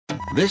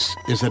This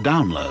is a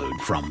download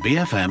from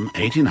BFM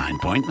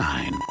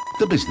 89.9,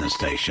 the business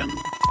station.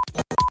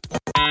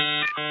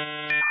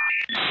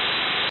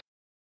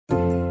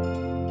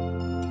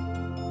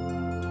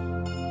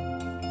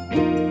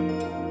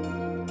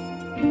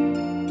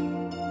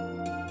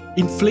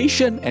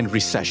 Inflation and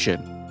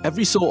recession.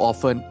 Every so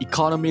often,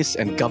 economists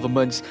and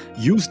governments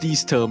use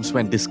these terms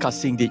when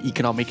discussing the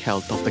economic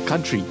health of the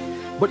country.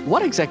 But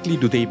what exactly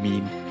do they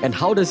mean, and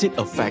how does it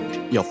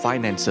affect your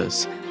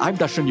finances? I'm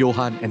Darshan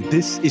Johan, and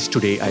this is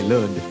Today I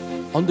Learned.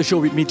 On the show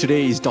with me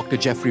today is Dr.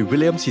 Jeffrey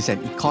Williams. He's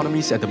an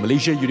economist at the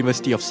Malaysia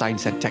University of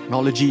Science and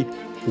Technology.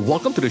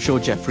 Welcome to the show,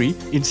 Jeffrey.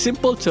 In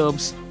simple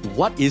terms,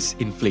 what is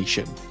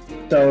inflation?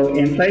 So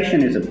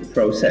inflation is a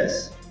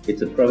process.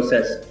 It's a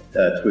process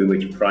through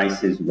which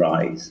prices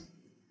rise.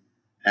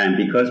 And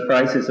because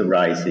prices are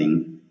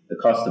rising, the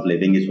cost of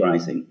living is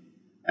rising.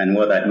 And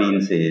what that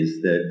means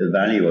is that the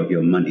value of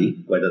your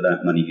money, whether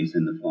that money is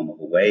in the form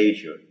of a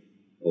wage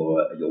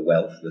or your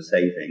wealth, your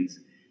savings,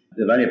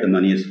 the value of the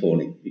money is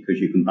falling because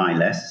you can buy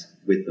less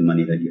with the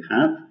money that you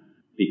have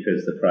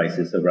because the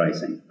prices are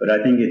rising. But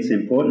I think it's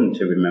important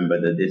to remember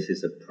that this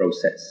is a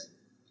process.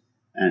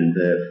 And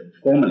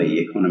formally,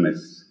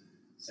 economists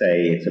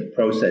say it's a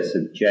process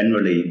of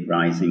generally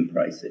rising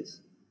prices,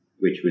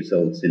 which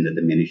results in the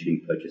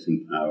diminishing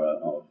purchasing power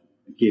of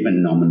a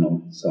given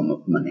nominal sum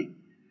of money.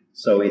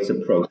 So it's a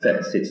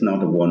process. It's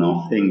not a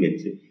one-off thing.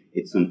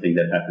 It's something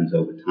that happens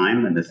over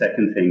time. And the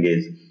second thing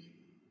is,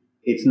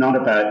 it's not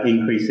about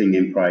increasing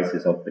in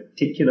prices of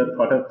particular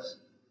products.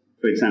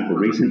 For example,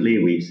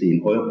 recently we've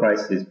seen oil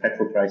prices,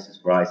 petrol prices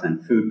rise,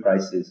 and food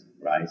prices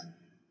rise.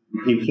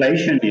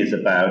 Inflation is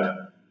about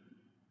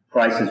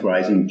prices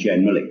rising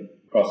generally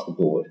across the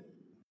board.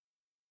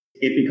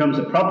 It becomes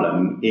a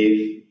problem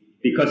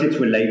because it's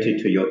related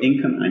to your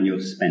income and your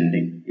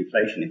spending.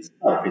 Inflation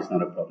itself is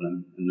not a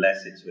problem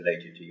unless it's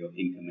related to your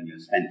income and your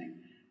spending.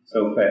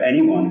 So for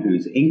anyone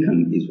whose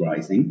income is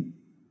rising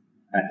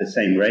at the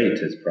same rate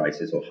as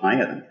prices or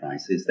higher than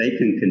prices, they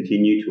can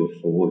continue to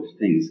afford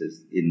things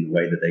in the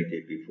way that they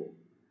did before.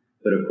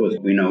 But of course,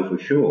 we know for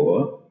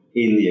sure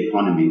in the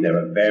economy there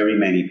are very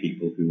many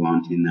people who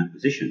aren't in that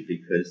position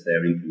because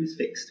their income is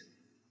fixed.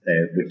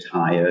 They're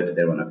retired,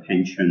 they're on a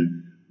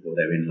pension, or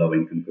they're in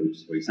low-income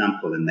groups, for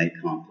example, and they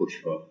can't push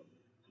for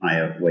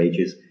higher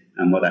wages.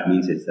 And what that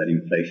means is that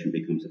inflation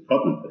becomes a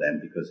problem for them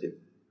because it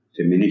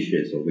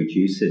diminishes or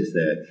reduces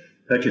their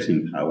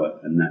purchasing power,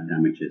 and that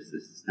damages the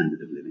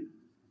standard of living.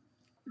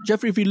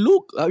 Jeffrey,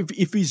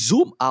 if we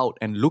zoom out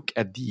and look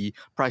at the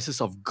prices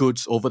of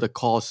goods over the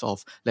course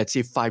of, let's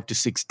say, 5 to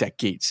 6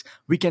 decades,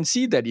 we can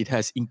see that it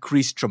has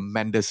increased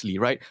tremendously,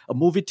 right? A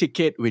movie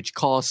ticket which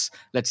costs,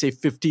 let's say,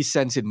 50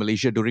 cents in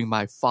Malaysia during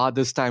my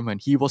father's time when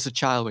he was a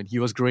child, when he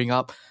was growing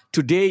up.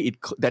 Today,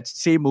 that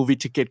same movie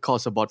ticket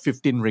costs about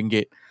 15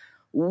 ringgit.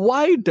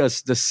 Why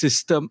does the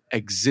system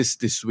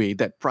exist this way,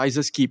 that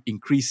prices keep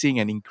increasing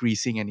and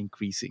increasing and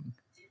increasing?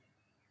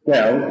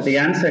 Well, the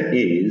answer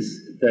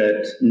is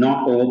that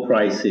not all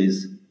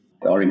prices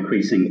are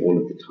increasing all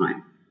of the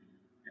time.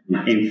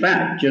 In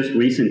fact, just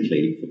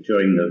recently,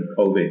 during the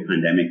COVID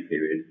pandemic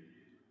period,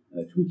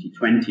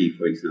 2020,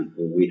 for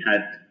example, we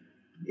had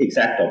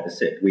exact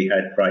opposite. We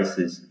had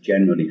prices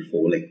generally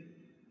falling.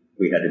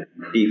 We had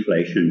a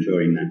deflation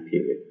during that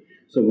period.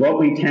 So what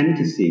we tend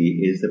to see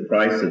is the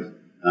price of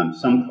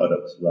some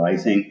products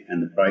rising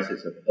and the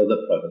prices of other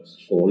products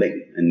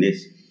falling. And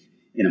this,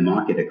 in a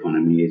market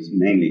economy, is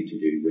mainly to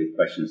do with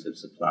questions of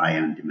supply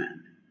and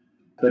demand.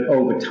 But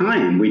over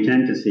time, we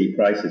tend to see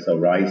prices are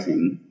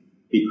rising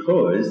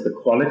because the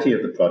quality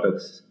of the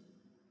products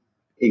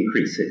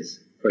increases,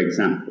 for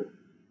example.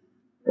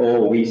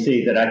 Or we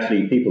see that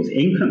actually people's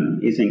income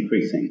is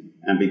increasing.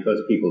 And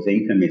because people's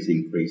income is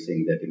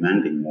increasing, they're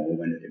demanding more.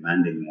 When they're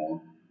demanding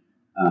more,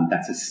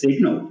 that's a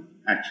signal,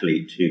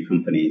 actually, to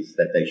companies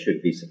that they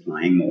should be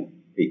supplying more.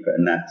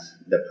 And that's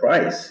the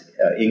price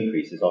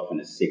increase is often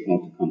a signal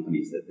to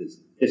companies that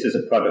this is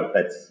a product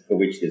for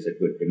which there's a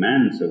good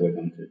demand, so we're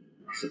going to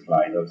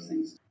supply those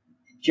things.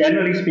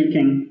 Generally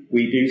speaking,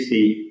 we do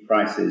see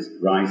prices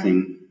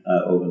rising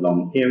over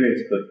long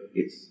periods, but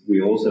we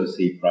also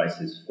see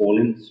prices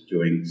falling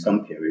during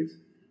some periods.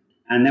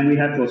 And then we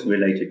have to also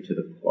relate it to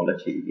the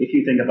quality. If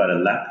you think about a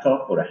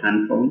laptop or a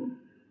handphone,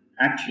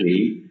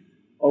 actually,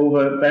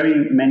 over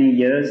very many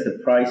years, the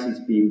price has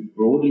been,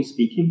 broadly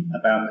speaking,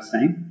 about the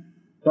same.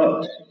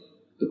 But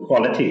the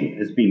quality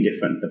has been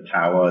different. The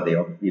power,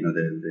 the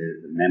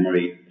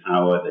memory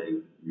power,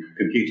 the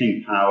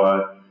computing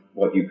power,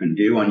 what you can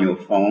do on your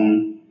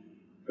phone,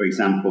 for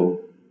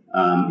example,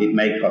 it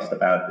may cost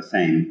about the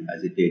same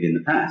as it did in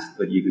the past,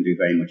 but you can do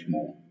very much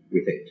more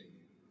with it.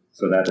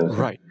 So that also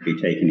has to be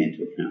taken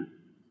into account.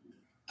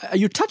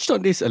 You touched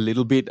on this a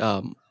little bit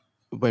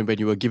when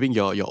you were giving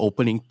your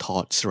opening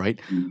thoughts, right?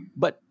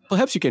 But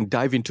perhaps you can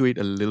dive into it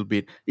a little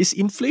bit. Is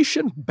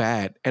inflation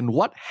bad? And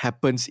what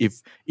happens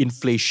if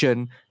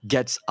inflation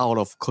gets out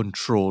of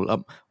control?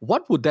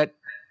 What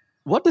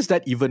does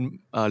that even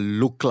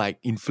look like,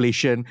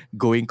 inflation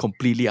going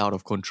completely out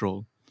of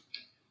control?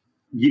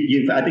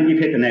 I think you've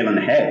hit the nail on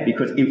the head,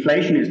 because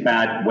inflation is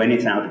bad when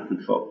it's out of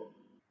control.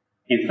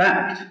 In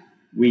fact,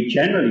 we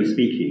generally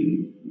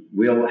speaking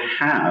will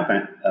have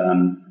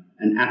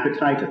an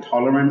appetite, a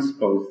tolerance,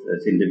 both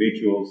as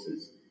individuals,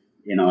 as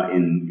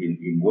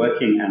in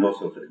working, and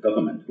also for the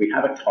government. We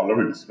have a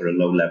tolerance for a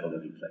low level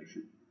of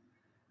inflation.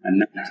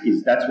 And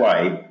that's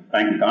why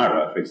Bank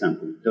Negara, for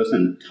example,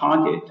 doesn't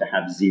target to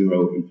have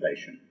zero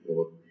inflation,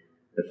 or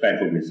the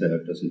Federal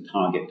Reserve doesn't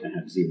target to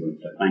have zero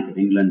inflation. Bank of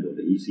England or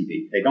the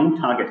ECB, they don't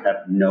target to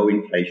have no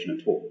inflation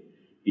at all,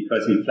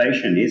 because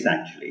inflation is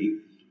actually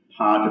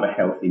part of a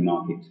healthy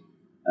market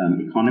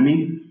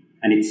economy,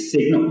 and it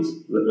signals,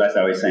 as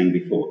I was saying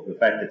before, the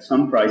fact that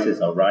some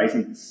prices are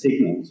rising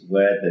signals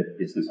where the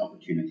business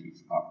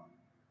opportunities are.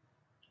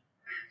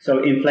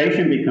 So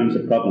inflation becomes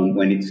a problem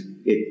when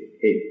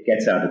it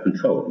gets out of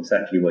control.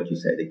 Exactly what you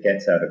said, it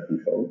gets out of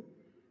control,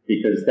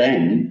 because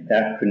then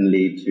that can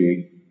lead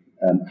to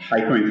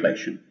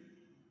hyperinflation.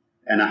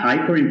 And a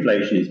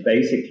hyperinflation is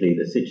basically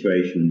the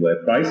situation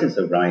where prices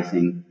are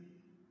rising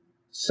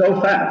so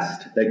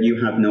fast that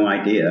you have no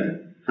idea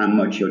how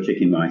much your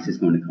chicken rice is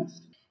going to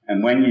cost.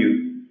 And when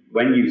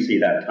you see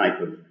that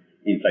type of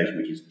inflation,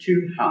 which is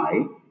too high,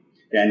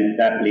 then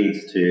that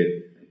leads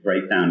to a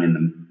breakdown in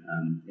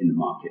the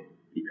market,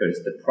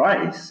 because the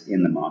price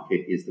in the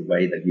market is the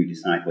way that you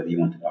decide whether you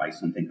want to buy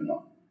something or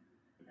not.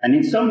 And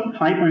in some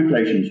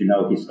hyperinflations,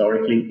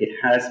 historically, it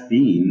has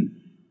been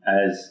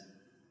as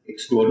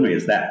extraordinary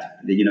as that.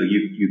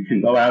 You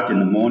can go out in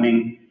the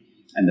morning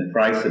and the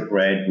price of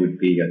bread would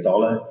be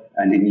 $1,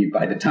 and then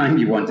by the time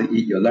you want to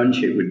eat your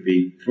lunch, it would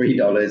be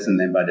 $3, and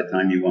then by the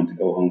time you want to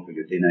go home for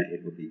your dinner,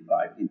 it would be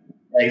 $5. In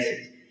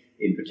places,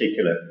 in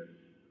particular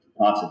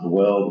parts of the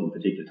world, in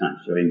particular times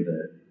during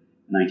the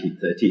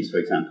 1930s, for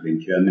example, in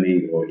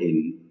Germany or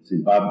in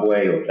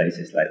Zimbabwe or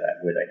places like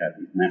that, where they have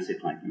these massive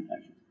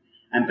hyperinflation.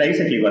 And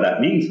basically what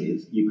that means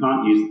is you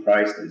can't use the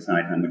price to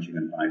decide how much you're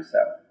going to buy or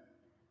sell.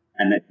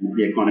 And then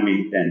the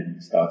economy then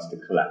starts to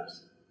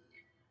collapse.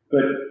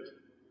 But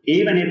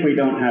even if we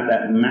don't have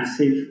that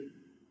massive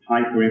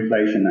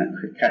hyperinflation,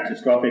 that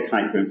catastrophic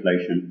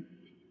hyperinflation,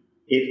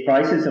 if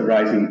prices are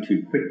rising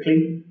too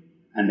quickly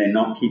and they're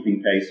not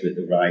keeping pace with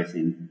the rise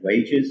in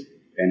wages,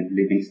 then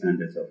living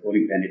standards are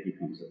falling, then it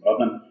becomes a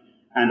problem.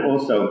 And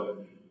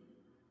also,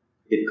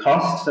 if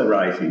costs are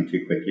rising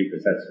too quickly,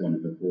 because that's one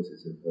of the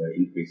causes of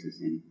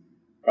increases in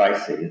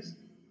prices,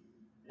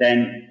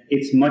 then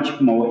it's much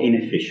more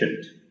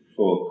inefficient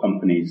for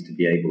companies to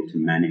be able to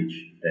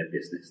manage their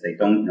business. They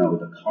don't know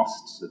the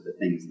costs of the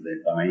things that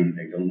they're buying.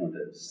 They don't know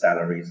the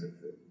salaries of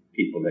the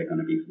people they're going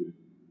to be with.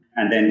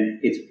 And then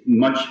it's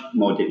much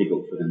more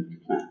difficult for them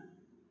to plan.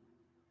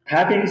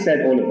 Having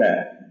said all of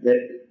that,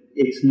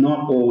 it's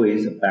not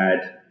always a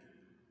bad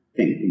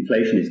thing.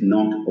 Inflation is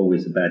not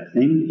always a bad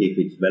thing if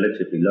it's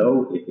relatively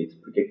low, if it's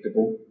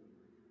predictable.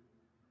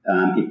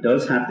 It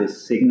does have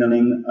this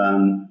signaling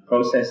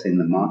process in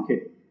the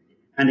market.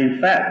 And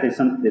in fact, there's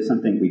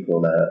something we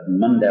call a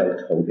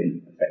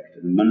Mundell-Tobin effect.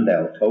 The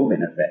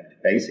Mundell-Tobin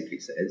effect basically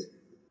says,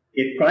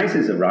 if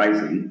prices are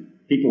rising,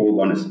 people will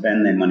want to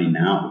spend their money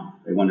now.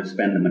 They want to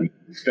spend the money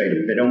straight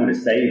away. They don't want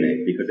to save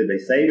it, because if they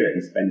save it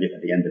and spend it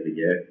at the end of the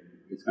year,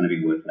 it's going to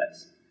be worth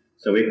less.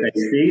 So if they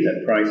see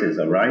that prices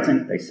are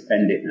rising, they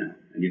spend it now.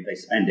 And if they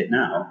spend it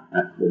now,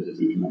 that causes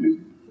economic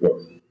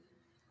growth.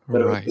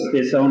 But right.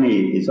 It's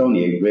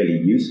only really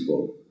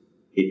useful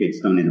if it's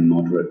done in a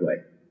moderate way.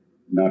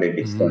 Not if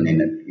it's done in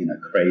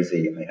a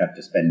crazy, I have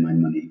to spend my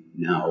money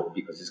now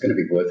because it's going to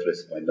be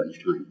worthless by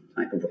lunchtime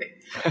type of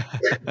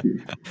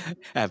way.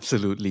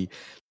 Absolutely.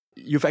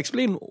 You've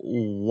explained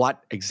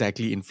what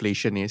exactly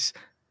inflation is.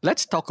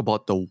 Let's talk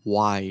about the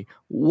why.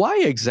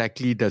 Why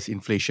exactly does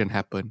inflation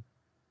happen?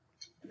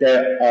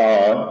 There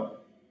are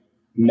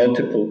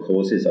multiple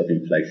causes of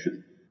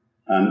inflation.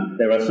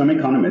 There are some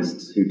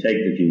economists who take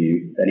the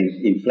view that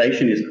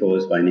inflation is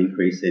caused by an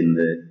increase in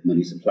the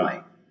money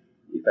supply.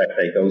 In fact,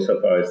 they go so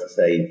far as to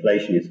say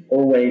inflation is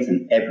always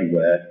and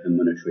everywhere a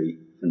monetary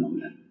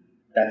phenomenon.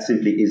 That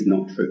simply is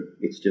not true.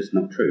 It's just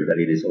not true that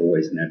it is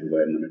always and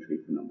everywhere a monetary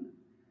phenomenon.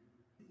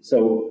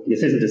 So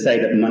this isn't to say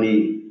that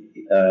money,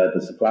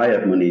 the supply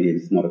of money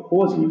is not a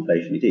cause of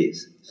inflation. It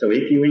is. So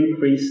if you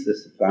increase the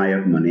supply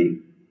of money,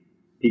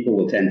 people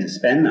will tend to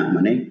spend that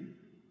money.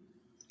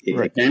 If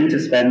they tend to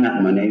spend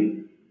that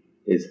money,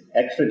 there's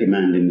extra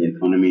demand in the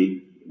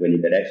economy. When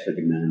you get extra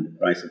demand, the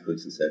price of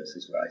goods and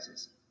services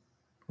rises.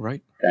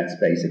 Right. That's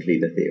basically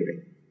the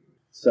theory.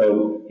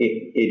 So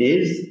it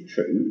is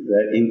true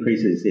that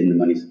increases in the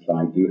money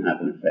supply do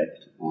have an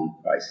effect on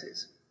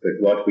prices. But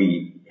what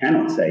we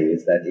cannot say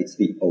is that it's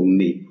the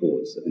only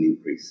cause of an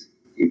increase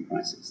in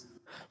prices.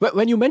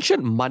 When you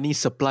mention money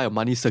supply or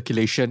money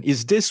circulation,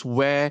 is this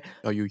where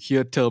you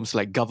hear terms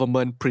like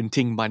government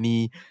printing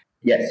money?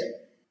 Yes.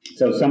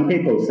 So some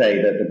people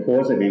say that the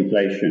cause of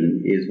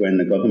inflation is when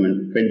the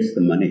government prints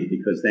the money,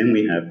 because then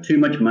we have too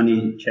much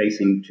money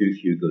chasing too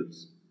few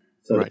goods.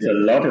 So There's a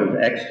lot of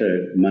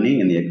extra money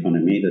in the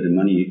economy, that the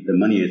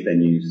money is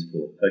then used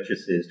for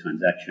purchases,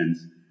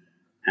 transactions,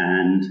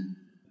 and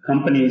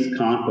companies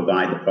can't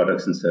provide the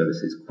products and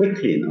services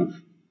quickly enough,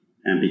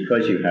 and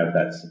because you have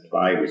that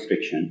supply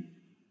restriction,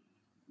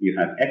 you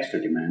have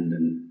extra demand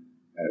and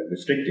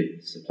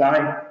restricted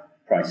supply,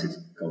 prices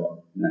go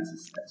up. And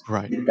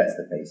that's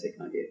the basic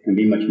idea. It can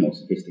be much more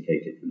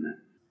sophisticated than that.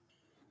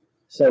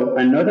 So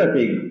another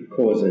big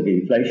cause of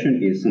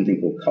inflation is something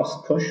called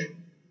cost push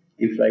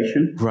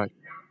inflation. Right.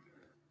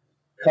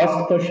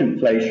 Cost push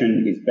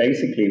inflation is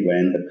basically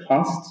when the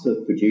costs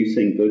of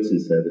producing goods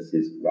and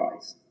services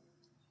rise.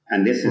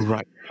 And this is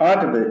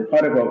part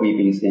of what we've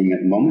been seeing at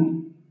the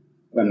moment.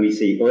 When we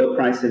see oil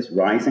prices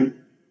rising,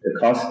 the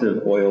cost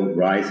of oil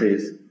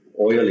rises.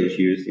 Oil is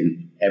used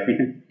in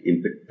everything,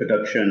 in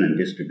production and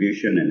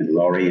distribution and in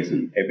lorries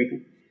and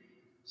everything.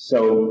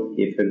 So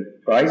if the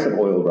price of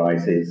oil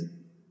rises,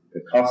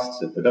 the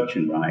costs of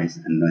production rise,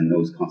 and then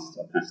those costs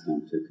are passed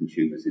on to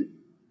consumers in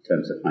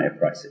terms of higher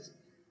prices.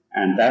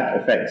 And that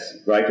affects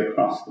right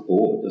across the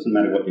board. It doesn't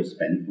matter what you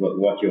spend,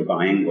 what you're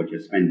buying, what you're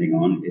spending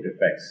on. It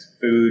affects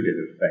food, it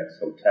affects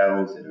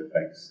hotels, it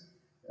affects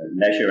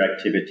leisure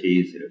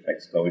activities, it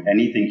affects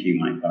anything you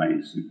might buy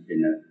in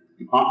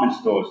a department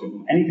stores,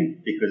 anything,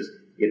 because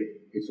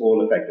it's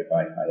all affected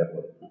by higher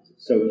oil prices.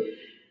 So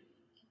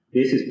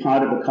this is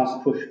part of the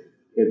cost push,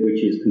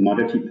 which is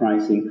commodity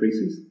price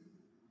increases.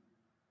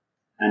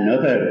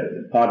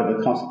 Another part of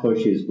the cost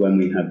push is when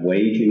we have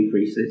wage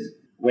increases.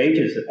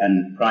 Wages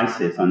and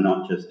prices are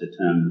not just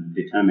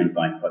determined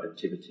by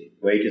productivity.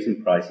 Wages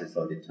and prices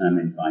are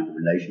determined by the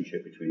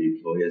relationship between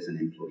employers and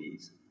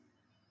employees.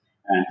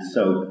 And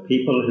so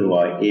people who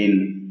are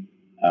in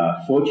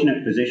a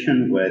fortunate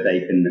position where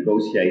they can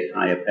negotiate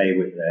higher pay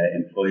with their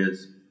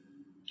employers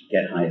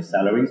get higher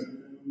salaries,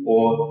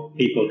 or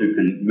people who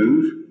can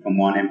move from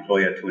one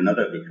employer to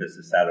another because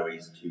the salary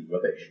is too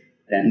rubbish,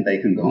 then they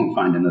can go and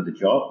find another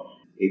job.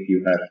 If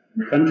you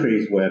have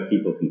countries where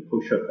people can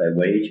push up their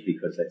wage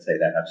because, let's say,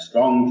 they have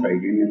strong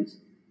trade unions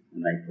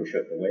and they push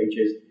up the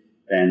wages,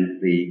 then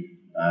the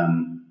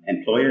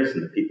employers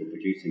and the people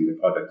producing the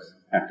products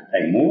have to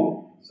pay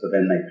more, so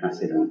then they pass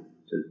it on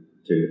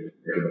to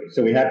everybody.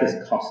 So we have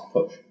this cost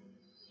push.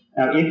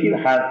 Now, if you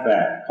have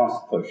that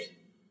cost push,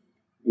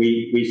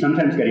 we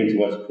sometimes get into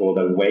what's called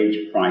a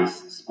wage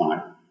price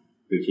spiral,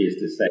 which is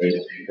to say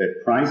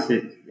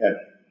that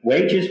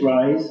wages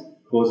rise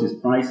causes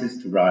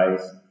prices to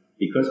rise.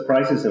 Because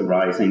prices are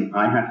rising,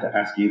 I have to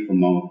ask you for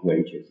more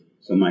wages.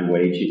 So my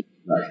wages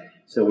rise.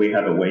 So we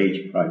have a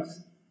wage price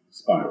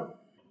spiral.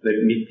 But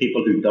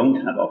people who don't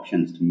have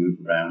options to move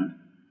around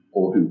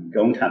or who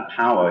don't have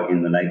power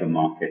in the labor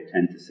market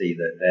tend to see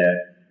that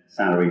their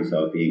salaries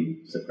are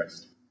being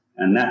suppressed.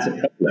 And that's a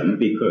problem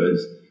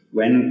because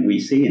when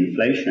we see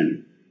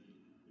inflation,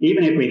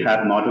 even if we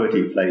have moderate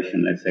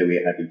inflation, let's say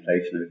we have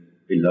inflation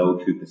of below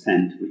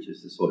 2%, which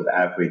is the sort of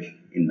average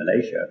in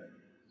Malaysia,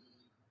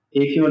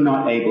 if you're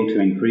not able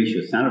to increase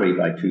your salary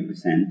by 2%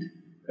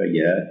 per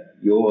year,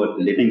 your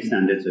living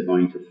standards are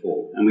going to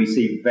fall. And we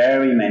see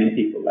very many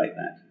people like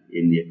that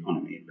in the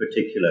economy. In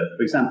particular,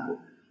 for example,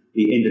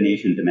 the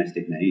Indonesian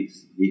domestic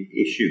needs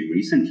issue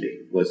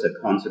recently was a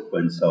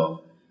consequence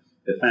of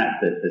the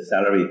fact that the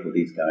salary for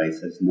these guys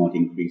has not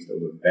increased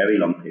over a very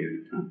long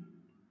period of time.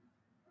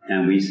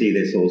 And we see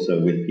this also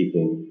with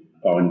people,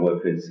 foreign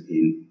workers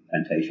in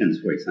plantations,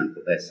 for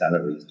example. Their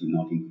salaries do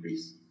not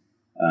increase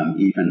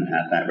even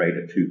at that rate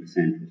of 2%.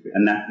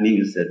 And that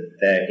means that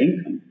their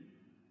income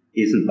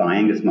isn't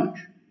buying as much.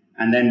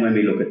 And then when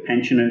we look at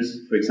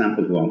pensioners, for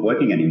example, who aren't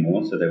working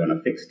anymore, so they're on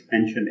a fixed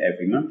pension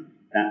every month,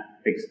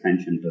 that fixed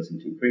pension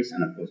doesn't increase.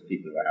 And of course,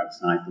 people who are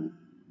outside the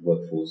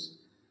workforce,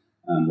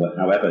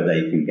 however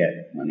they can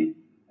get money,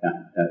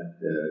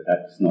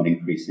 that's not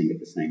increasing at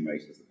the same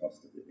rate as the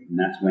cost of living. And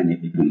that's when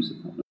it becomes a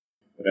problem.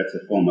 But that's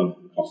a form of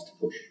cost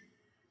push.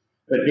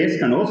 But this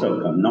can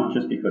also come not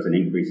just because of an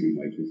increase in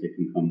wages. It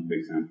can come, for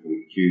example,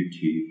 due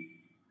to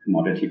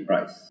commodity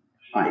price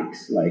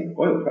hikes like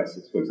oil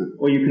prices, for example,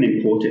 or you can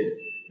import it.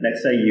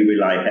 Let's say you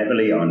rely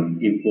heavily on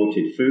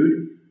imported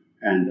food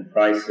and the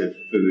price of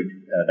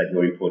food that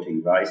you're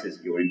importing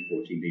rises, you're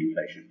importing the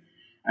inflation.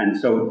 And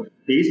so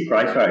these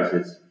price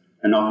rises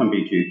can often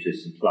be due to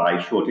supply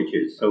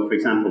shortages. So, for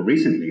example,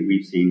 recently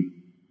we've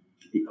seen,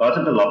 because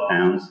of the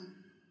lockdowns,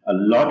 a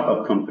lot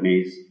of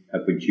companies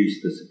have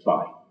reduced the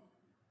supply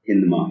in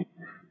the market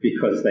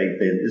because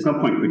there's no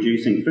point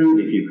producing food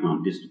if you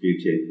can't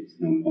distribute it. There's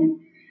no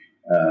point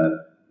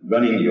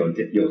running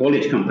your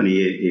haulage company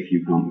if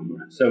you can't move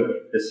around. So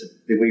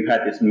we've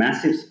had this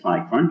massive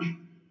supply crunch.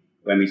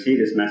 When we see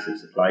this massive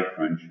supply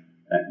crunch,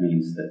 that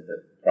means that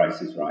the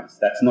prices rise.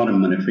 That's not a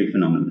monetary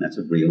phenomenon. That's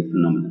a real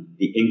phenomenon.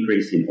 The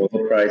increase in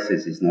oil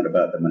prices is not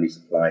about the money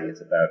supply.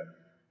 It's about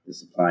the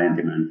supply and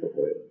demand for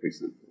oil, for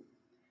example.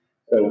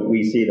 So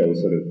we see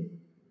those sort of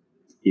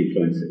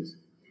influences.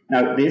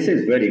 Now, this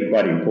is really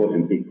quite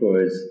important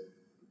because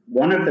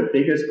one of the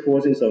biggest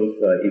causes of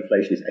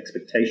inflation is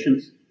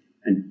expectations.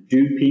 And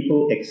do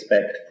people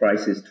expect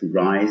prices to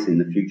rise in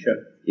the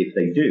future? If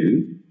they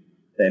do,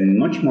 they're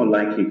much more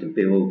likely to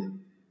build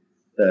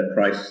the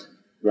price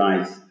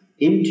rise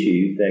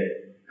into their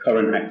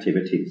current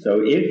activity.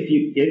 So if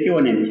you're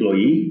an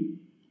employee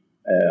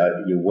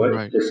You work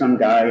Right. for some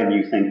guy and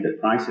you think that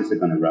prices are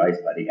going to rise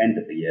by the end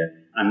of the year.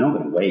 I'm not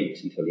going to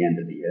wait until the end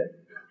of the year.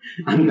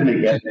 I'm going to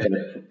get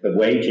the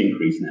wage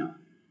increase now.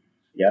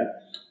 Yeah.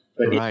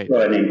 But if Right.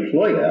 you're an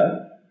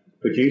employer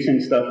producing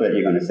stuff that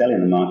you're going to sell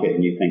in the market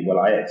and you think, well,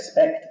 I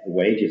expect the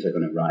wages are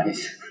going to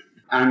rise,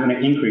 I'm going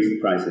to increase the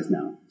prices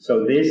now.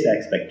 So this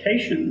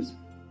expectations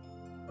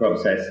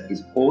process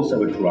is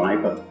also a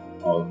driver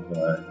of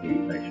the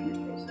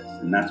inflationary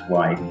process. And that's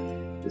why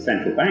the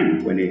central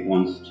bank, when it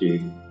wants to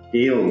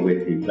deal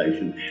with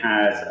inflation,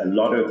 has a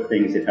lot of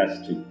things it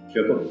has to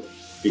juggle,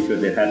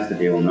 because it has to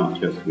deal not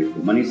just with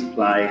the money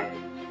supply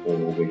or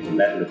with the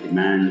level of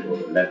demand or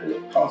the level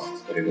of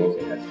costs, but it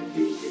also has to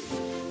deal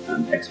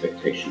with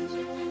expectations.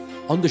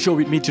 On the show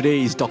with me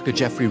today is Dr.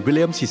 Jeffrey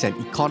Williams. He's an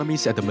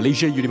economist at the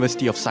Malaysia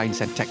University of Science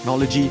and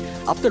Technology.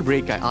 After the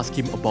break, I asked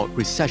him about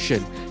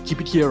recession.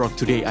 Keep it here on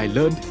Today I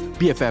Learned,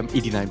 BFM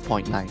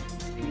 89.9.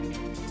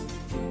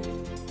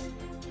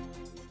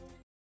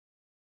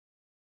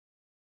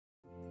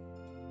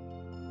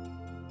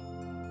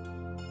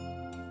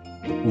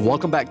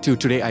 Welcome back to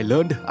Today I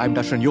Learned. I'm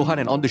Dashran Johan,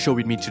 and on the show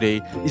with me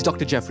today is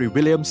Dr. Jeffrey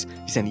Williams.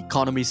 He's an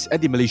economist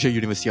at the Malaysia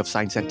University of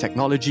Science and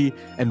Technology,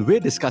 and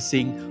we're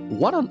discussing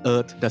what on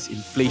earth does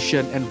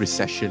inflation and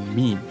recession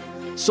mean.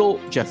 So,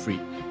 Jeffrey,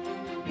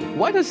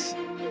 why does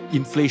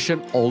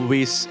inflation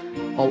always,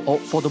 or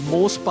for the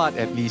most part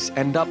at least,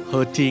 end up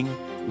hurting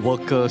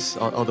workers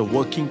or the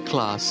working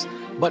class,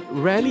 but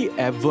rarely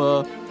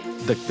ever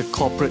the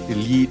corporate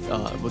elite,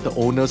 the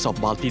owners of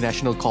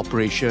multinational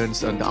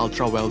corporations and the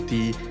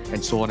ultra-wealthy,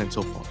 and so on and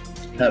so forth?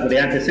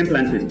 The simple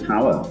answer is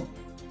power.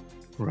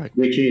 Right.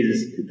 Which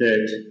is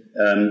that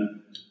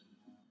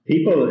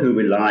people who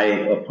rely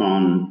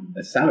upon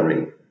a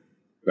salary,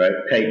 right,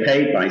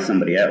 paid by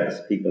somebody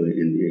else, people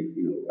in the,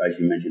 as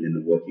you mentioned, in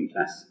the working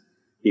class,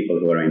 people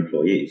who are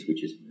employees,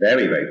 which is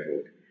very, very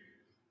broad,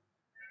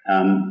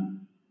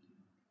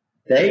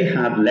 they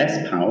have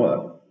less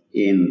power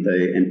in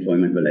the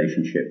employment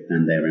relationship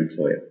than their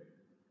employer.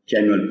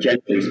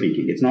 Generally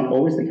speaking. It's not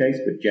always the case,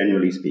 but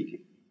generally speaking.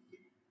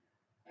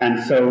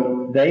 And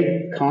so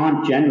they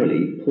can't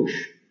generally push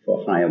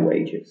for higher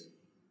wages.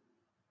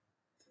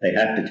 They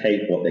have to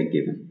take what they're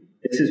given.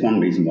 This is one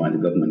reason why the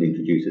government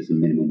introduces a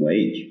minimum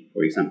wage,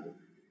 for example,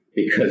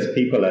 because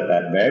people at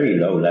that very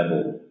low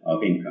level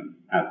of income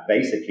have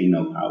basically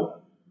no power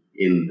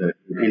in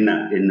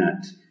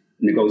that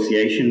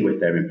negotiation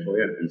with their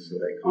employer, and so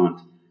they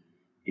can't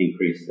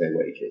increase their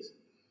wages.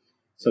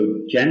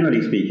 So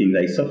generally speaking,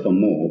 they suffer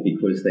more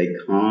because they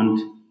can't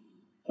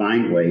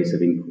find ways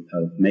of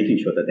making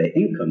sure that their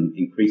income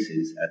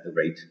increases at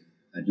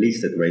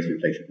least at the rate of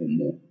inflation or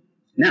more.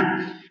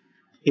 Now,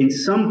 in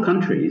some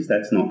countries,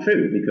 that's not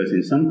true, because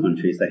in some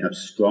countries they have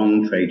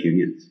strong trade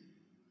unions.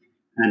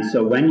 And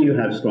so when you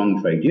have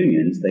strong trade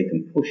unions, they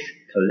can push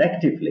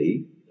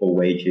collectively for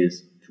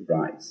wages to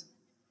rise.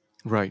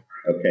 Right.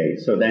 Okay,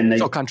 so then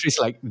So countries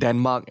like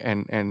Denmark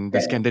and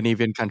the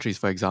Scandinavian countries,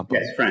 for example.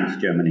 Yes, France,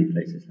 Germany,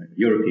 places like that.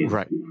 European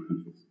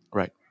countries.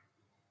 Right.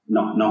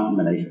 Not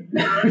Malaysia.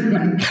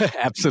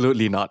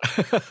 Absolutely not.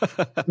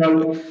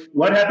 So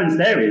what happens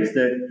there is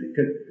that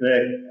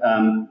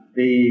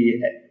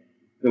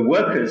the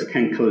workers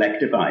can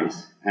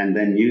collectivize and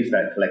then use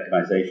that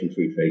collectivization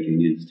through trade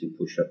unions to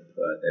push up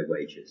their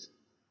wages.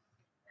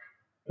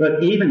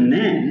 But even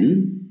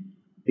then,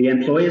 the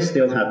employers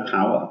still have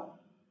power.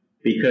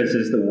 Because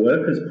as the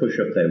workers push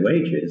up their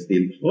wages, the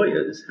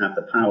employers have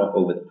the power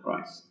over the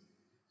price.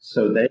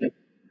 So they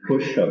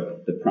push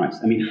up the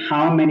price. I mean,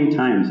 how many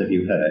times have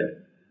you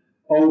heard,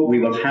 we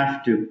will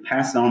have to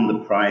pass on the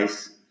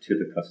price to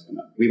the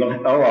customer.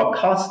 Our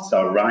costs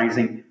are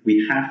rising.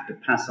 We have to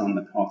pass on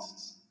the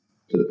costs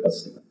to the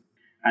customer.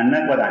 And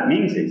what that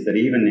means is that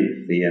even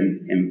if the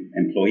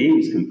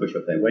employees can push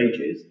up their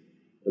wages,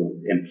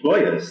 the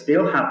employers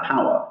still have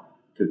power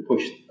to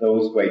push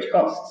those wage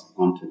costs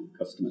onto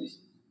customers.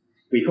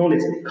 We call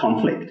it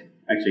conflict.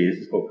 Actually, this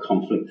is called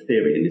conflict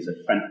theory, and it's a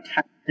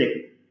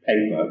fantastic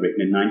paper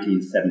written in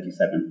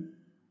 1977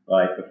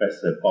 by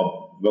Professor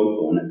Bob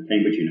Rothorn at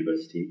Cambridge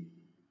University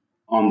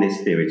on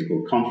this theory. It's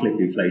called Conflict,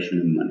 Inflation,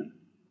 and Money.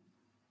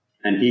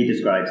 And he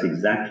describes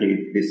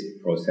exactly this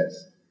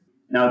process.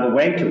 Now, the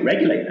way to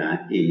regulate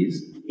that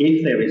is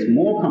if there is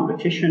more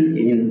competition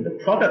in the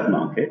product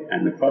market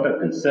and the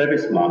product and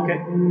service market,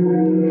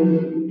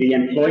 the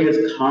employers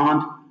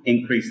can't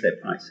increase their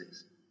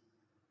prices,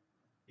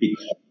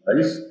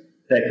 because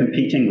they're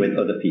competing with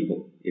other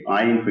people. If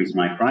I increase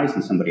my price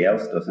and somebody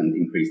else doesn't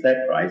increase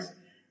their price,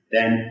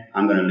 then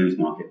I'm going to lose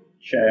market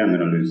share, I'm going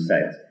to lose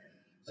sales.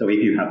 So if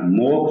you have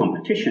more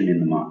competition in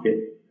the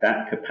market,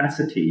 that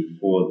capacity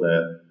for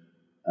the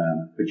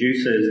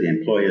producers, the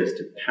employers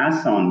to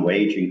pass on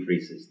wage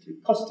increases to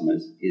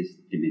customers is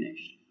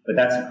diminished. But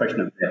that's a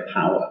question of their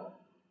power.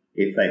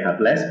 If they have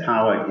less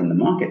power in the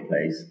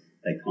marketplace,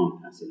 they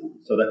can't pass it on.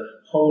 So the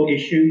whole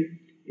issue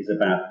is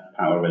about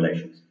power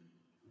relations.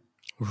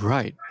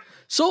 Right.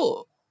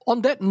 So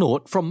on that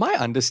note, from my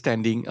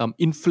understanding,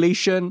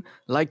 inflation,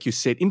 like you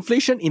said,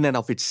 inflation in and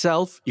of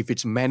itself, if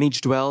it's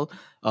managed well,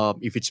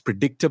 if it's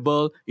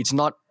predictable, it's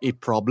not a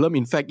problem.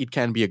 In fact, it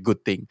can be a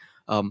good thing.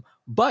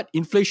 But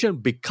inflation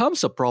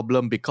becomes a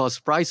problem because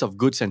price of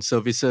goods and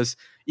services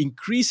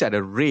increase at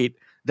a rate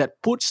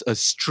that puts a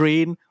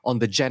strain on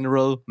the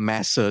general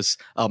masses,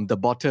 the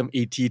bottom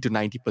 80 to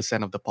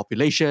 90% of the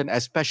population,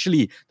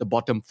 especially the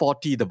bottom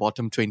 40, the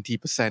bottom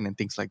 20%, and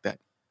things like that.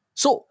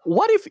 So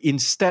what if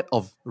instead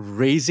of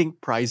raising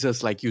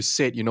prices, like you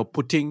said,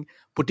 putting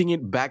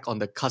it back on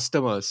the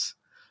customers,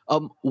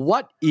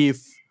 what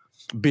if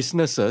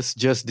businesses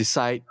just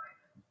decide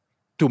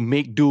to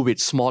make do with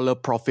smaller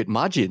profit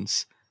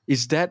margins?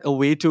 Is that a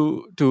way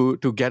to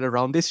get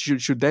around this?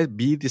 Should there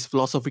be this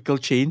philosophical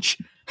change?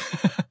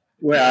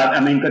 Well, I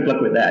mean, good luck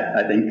with that,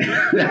 I think.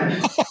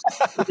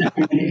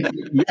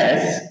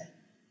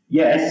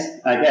 Yes,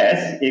 I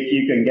guess, if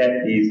you can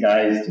get these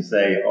guys to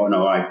say, oh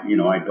no,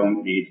 I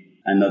don't need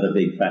another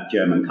big fat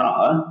German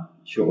car,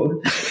 sure.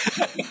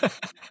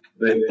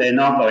 But they're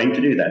not going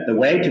to do that. The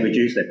way to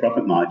reduce their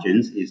profit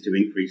margins is to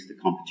increase the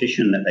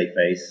competition that they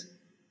face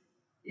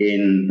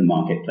in the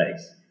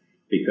marketplace,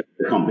 because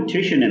the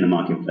competition in the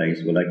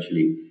marketplace will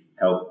actually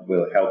help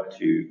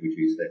to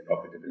reduce their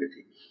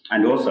profitability.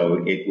 And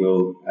also it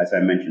will, as I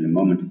mentioned a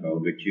moment ago,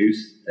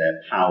 reduce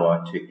their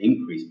power to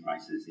increase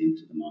prices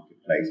into the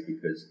marketplace,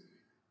 because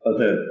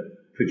other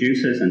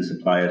producers and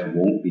suppliers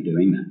won't be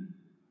doing that.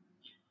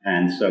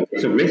 And so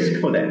it's a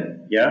risk for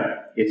them.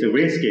 Yeah, it's a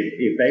risk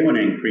if they want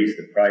to increase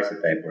the price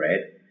of their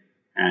bread,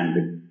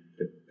 and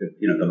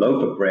the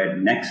loaf of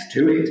bread next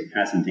to it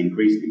hasn't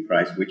increased in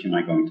price. Which am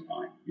I going to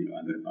buy? I'm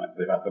going to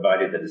buy,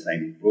 provided they're the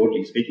same,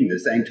 broadly speaking, the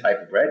same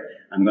type of bread,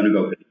 I'm going to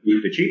go for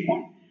the cheap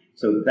one.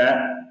 So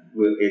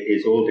it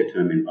is all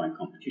determined by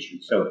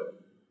competition. So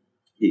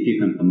if you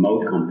can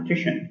promote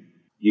competition,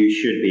 you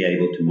should be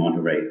able to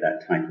moderate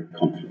that type of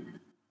conflict.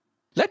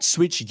 Let's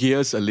switch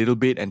gears a little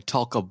bit and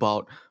talk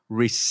about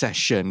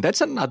recession.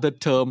 That's another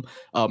term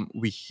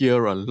we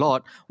hear a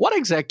lot. What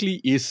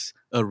exactly is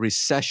a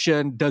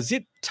recession? Does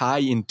it tie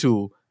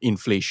into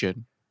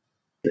inflation?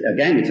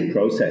 Again, it's a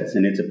process,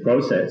 and it's a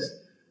process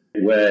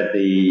where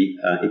the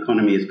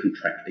economy is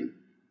contracting.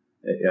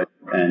 The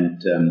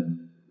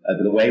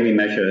way we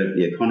measure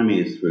the economy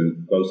is through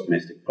gross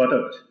domestic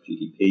product,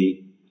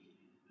 GDP.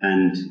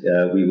 And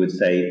we would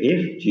say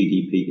if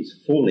GDP is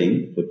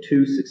falling for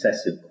 2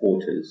 successive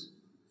quarters,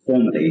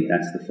 formally,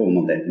 that's the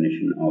formal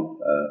definition of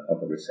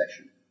a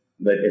recession.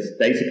 But it's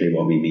basically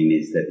what we mean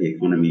is that the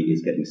economy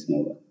is getting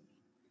smaller.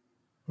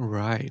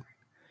 Right.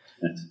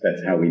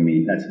 That's what we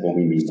mean by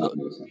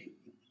recession.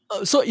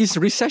 So is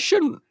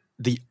recession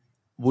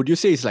would you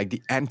say it's like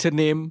the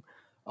antonym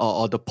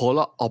or the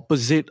polar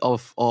opposite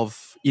of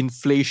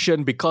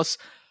inflation? Because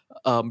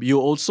you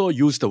also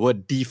used the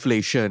word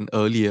deflation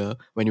earlier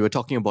when you were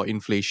talking about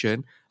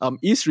inflation.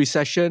 Is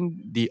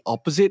recession the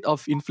opposite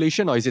of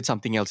inflation, or is it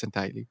something else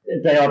entirely?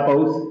 They are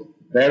both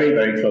very,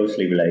 very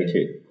closely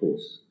related, of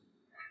course.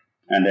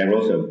 And they're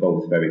also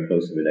both very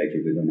closely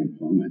related with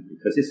unemployment,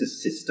 because it's a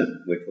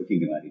system. We're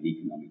talking about an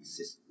economic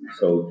system.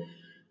 So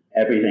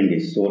everything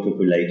is sort of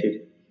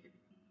related.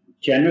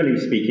 Generally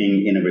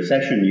speaking, in a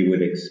recession, you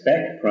would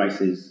expect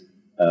prices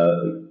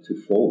to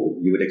fall.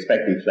 You would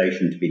expect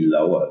inflation to be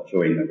lower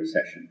during a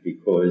recession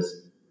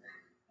because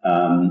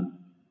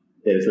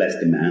there's less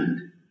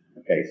demand.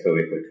 Okay, so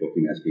if we're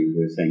talking, as we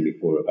were saying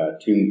before, about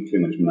too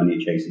much money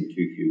chasing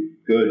too few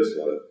goods,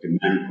 or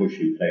demand push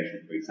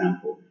inflation, for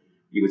example,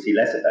 you would see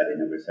less of that in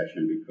a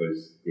recession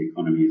because the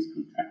economy is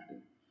contracting.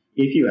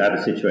 If you have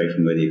a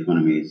situation where the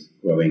economy is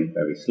growing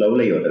very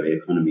slowly, or the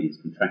economy is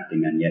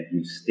contracting, and yet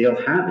you still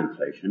have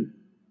inflation,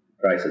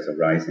 prices are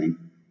rising,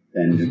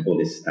 then we call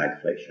this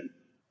stagflation.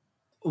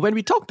 When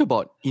we talked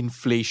about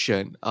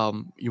inflation,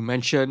 you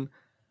mentioned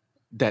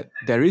that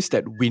there is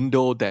that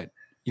window that,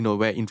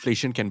 where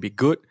inflation can be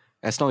good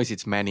as long as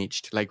it's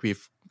managed, like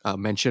we've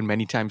mentioned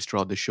many times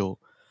throughout the show.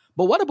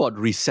 But what about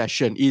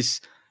recession?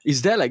 Is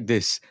there like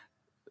this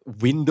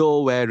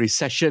window where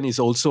recession is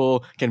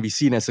also can be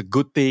seen as a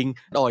good thing,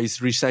 or is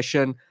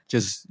recession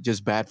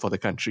just bad for the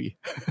country?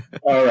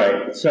 All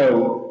right.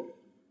 So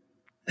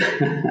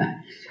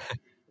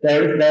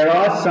there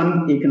are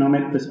some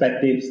economic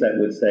perspectives that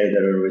would say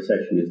that a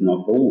recession is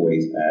not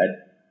always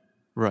bad.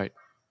 Right.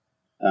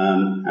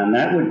 And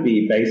that would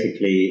be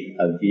basically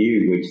a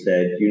view which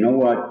said, you know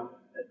what,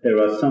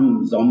 there are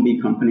some zombie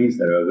companies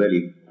that are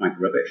really quite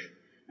rubbish.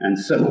 And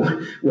so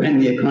when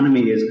the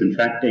economy is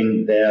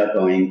contracting, they are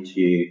going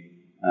to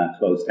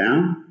close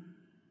down.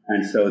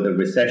 And so the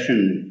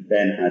recession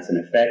then has an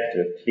effect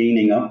of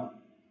cleaning up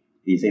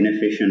these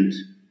inefficient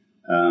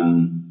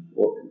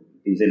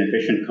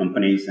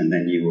companies, and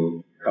then you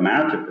will come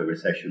out of the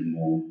recession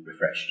more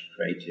refreshed,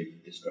 creative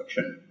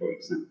destruction, for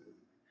example.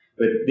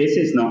 But this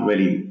is not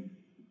really,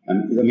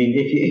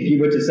 if you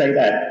were to say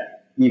that,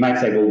 you might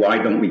say, well, why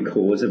don't we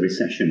cause a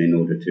recession in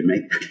order to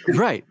make that?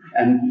 Right.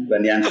 And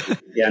when the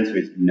answer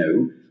is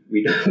no,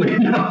 we don't.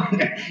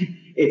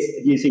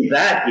 You see,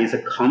 that is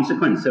a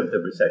consequence of the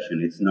recession.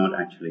 It's not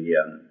actually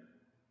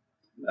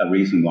a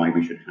reason why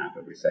we should have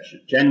a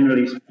recession.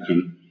 Generally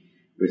speaking,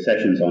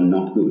 recessions are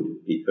not good.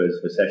 because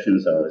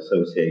recessions are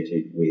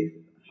associated with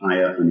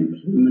higher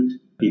unemployment.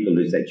 People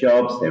lose their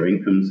jobs, their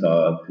incomes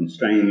are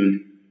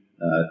constrained,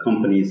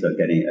 companies are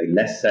getting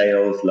less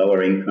sales,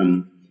 lower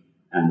income,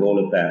 and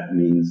all of that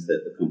means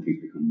that the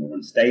companies become more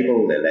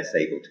unstable, they're less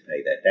able to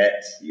pay their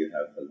debts, you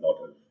have a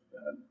lot of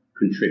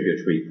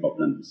contributory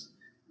problems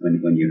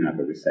when you have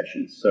a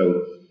recession.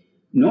 So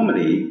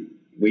normally,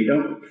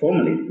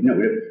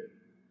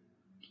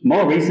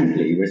 more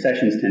recently,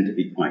 recessions tend to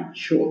be quite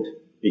short,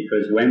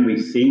 because when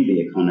we see the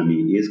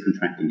economy is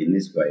contracting in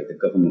this way, the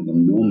government will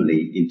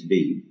normally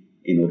intervene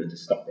in order to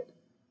stop it.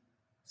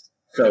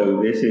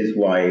 So this is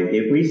why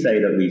if we say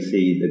that we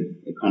see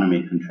the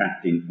economy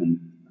contracting from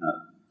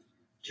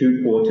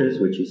 2 quarters,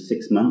 which is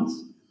 6 months,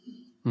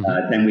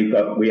 then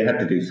we have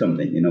to do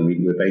something.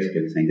 We're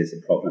basically saying there's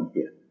a problem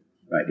here,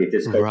 right? If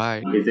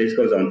this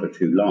goes on for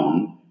too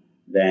long,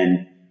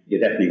 then you're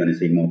definitely going to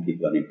see more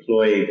people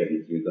unemployed,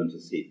 and you're going to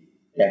see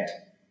debt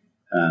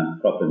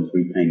problems,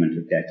 repayment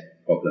of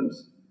debt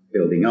problems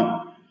building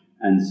up.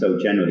 And so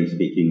generally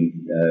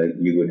speaking,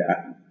 you would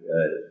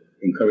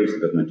encourage the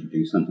government to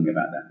do something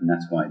about that. And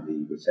that's why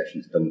the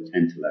recessions don't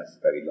tend to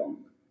last very long.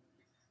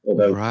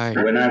 Although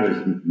when I was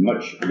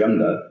much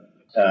younger,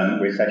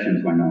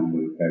 recessions went on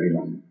for very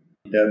long.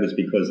 That was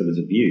because there was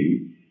a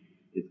view,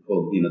 it's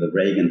called the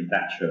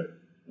Reagan-Thatcher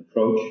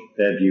approach.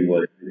 Their view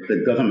was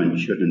the government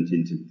shouldn't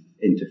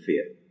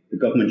interfere. The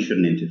government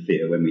shouldn't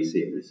interfere when we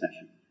see a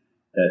recession.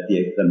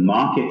 The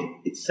market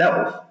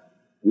itself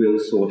will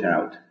sort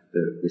out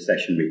the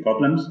recessionary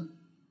problems,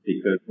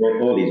 because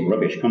all these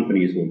rubbish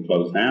companies will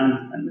close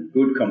down and the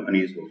good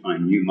companies will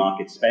find new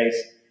market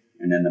space,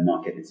 and then the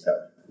market itself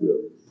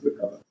will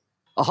recover.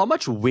 How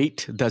much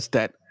weight does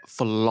that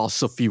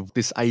philosophy,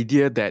 this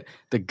idea that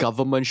the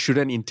government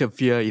shouldn't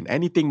interfere in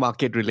anything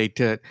market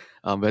related,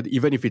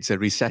 even if it's a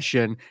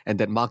recession, and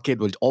that market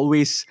will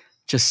always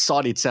just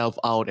sort itself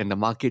out and the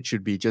market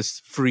should be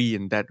just free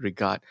in that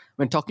regard?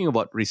 When talking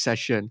about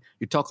recession,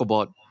 you talk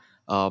about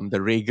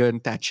the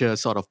Reagan-Thatcher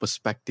sort of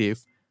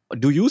perspective.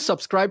 Do you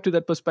subscribe to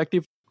that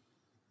perspective?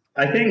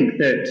 I think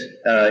that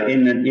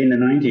in the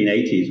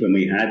 1980s, when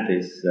we had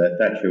this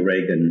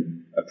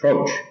Thatcher-Reagan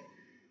approach,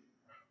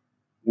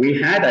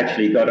 we had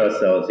actually got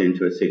ourselves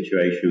into a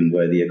situation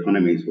where the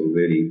economies were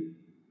really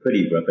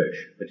pretty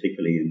rubbish,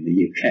 particularly in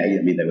the UK.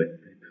 I mean, they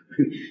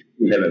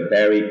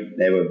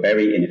were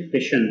very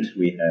inefficient.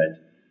 We had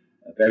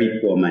a very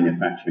poor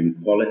manufacturing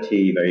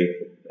quality, very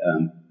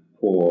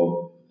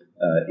poor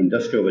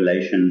industrial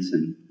relations,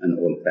 and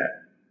all of that.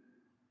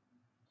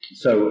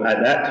 So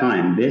at that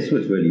time, this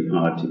was really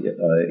part,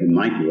 in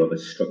my view, of a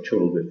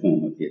structural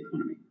reform of the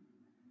economy.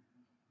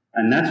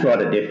 And that's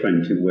rather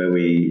different to where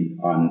we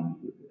are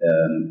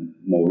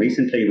more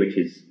recently, which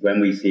is when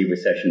we see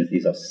recessions,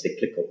 these are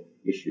cyclical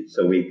issues.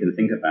 So we can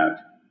think about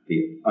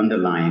the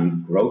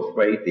underlying growth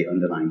rate, the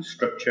underlying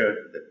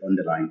structure, the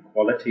underlying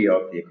quality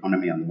of the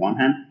economy on the one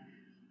hand,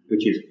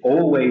 which is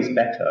always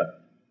better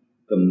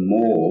the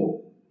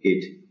more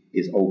it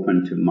is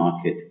open to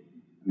market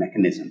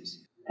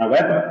mechanisms.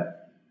 However,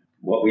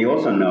 what we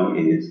also know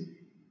is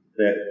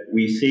that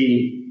we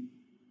see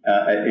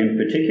in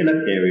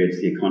particular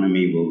periods the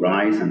economy will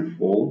rise and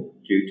fall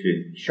due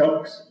to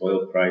shocks,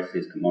 oil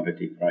prices,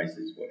 commodity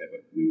prices,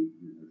 whatever,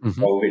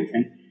 COVID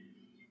thing.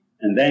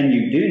 And then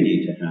you do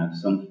need to have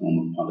some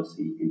form of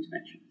policy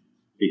intervention,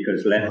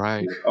 because left to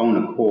its own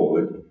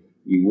accord,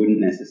 you wouldn't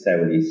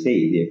necessarily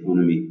see the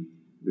economy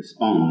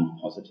respond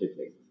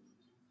positively.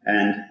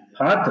 And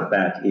part of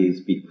that is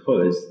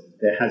because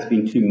there has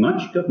been too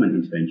much government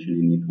intervention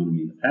in the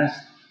economy in the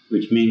past,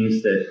 which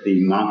means that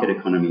the market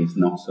economy is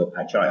not so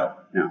agile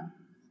now.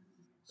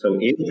 So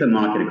if the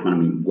market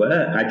economy were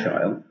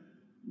agile,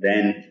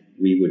 then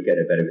we would get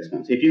a better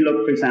response. If you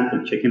look, for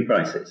example, chicken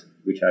prices,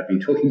 which I've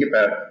been talking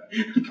about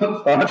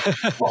for far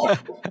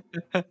too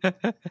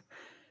long.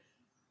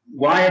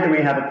 Why do we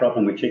have a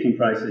problem with chicken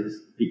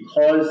prices?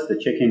 Because the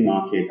chicken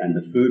market and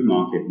the food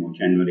market more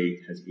generally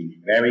has been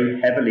very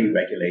heavily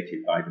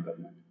regulated by the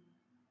government.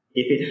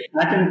 If it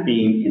hadn't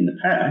been in the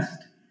past,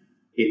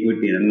 it would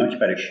be in a much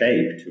better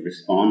shape to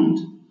respond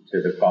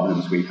to the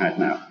problems we've had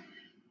now.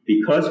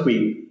 Because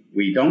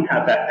we don't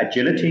have that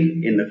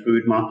agility in the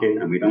food market,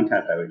 and we don't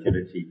have that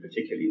agility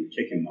particularly in the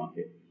chicken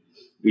market,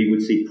 we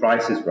would see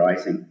prices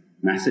rising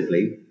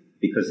massively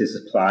because there's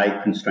supply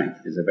constraint.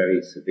 There's a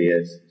very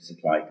severe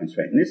supply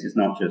constraint. And this is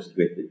not just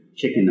with the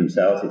chicken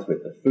themselves, it's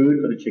with the food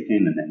for the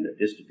chicken and then the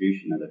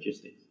distribution and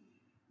logistics.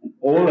 And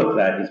all of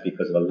that is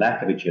because of a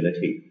lack of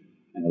agility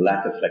and a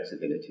lack of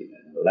flexibility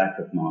and a lack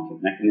of market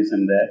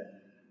mechanism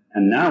there.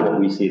 And now what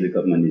we see the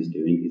government is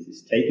doing is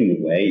it's taking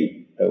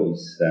away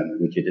those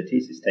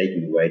rigidities, it's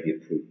taking away the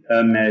approved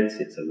permits,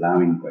 it's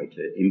allowing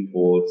greater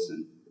imports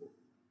and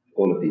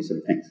all of these sort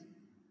of things.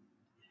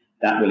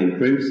 That will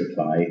improve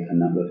supply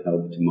and that will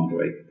help to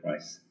moderate the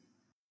price.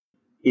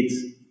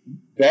 It's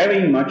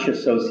very much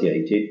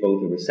associated,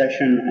 both the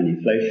recession and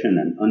inflation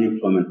and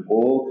unemployment,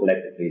 all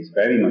collectively is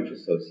very much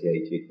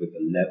associated with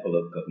the level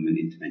of government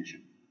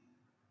intervention.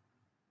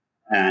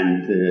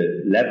 And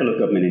the level of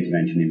government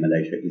intervention in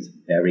Malaysia is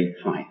very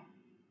high.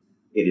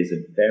 It is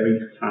a very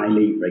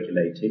highly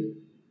regulated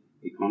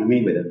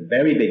economy with a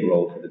very big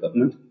role for the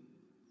government,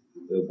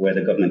 where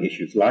the government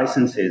issues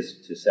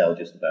licenses to sell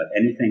just about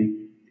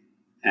anything,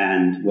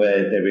 and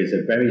where there is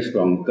a very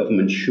strong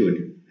government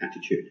should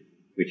attitude,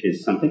 which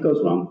is something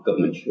goes wrong,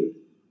 government should.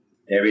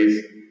 There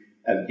is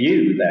a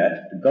view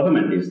that the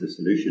government is the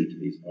solution to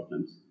these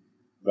problems,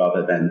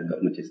 rather than the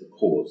government is the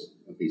cause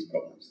of these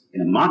problems.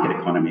 In a market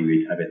economy,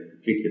 we'd have it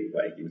completely the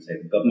way. You would say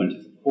the government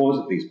is the cause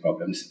of these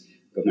problems,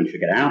 the government should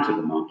get out of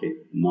the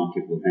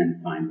market will then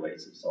find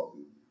ways of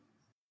solving them.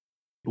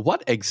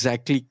 What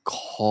exactly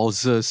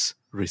causes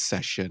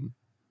recession?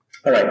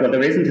 All right, well,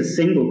 there isn't a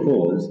single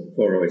cause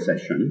for a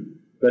recession,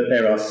 but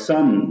there are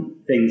some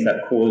things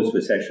that cause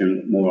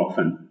recession more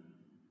often.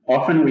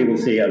 Often we will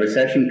see a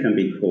recession can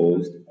be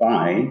caused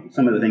by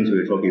some of the things we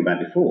were talking about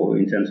before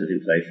in terms of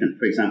inflation.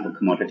 For example,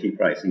 commodity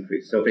price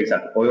increase. So, for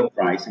example, oil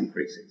price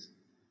increases.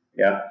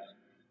 Yeah.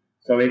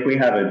 So if we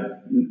have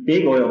a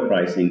big oil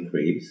price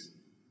increase,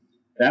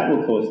 that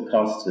will cause the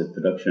costs of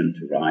production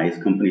to rise.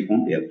 Companies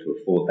won't be able to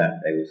afford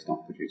that. They will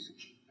stop producing.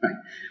 Right?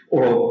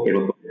 Or it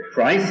will cause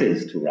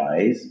prices to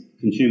rise.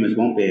 Consumers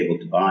won't be able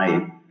to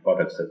buy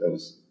products at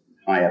those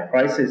higher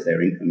prices.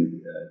 Their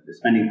income, the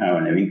spending power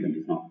on their income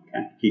is not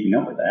keeping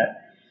up with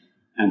that.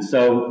 And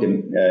so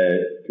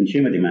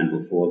consumer demand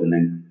will fall, and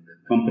then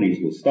companies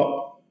will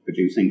stop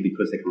producing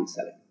because they can't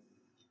sell it.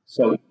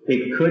 So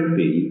it could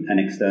be an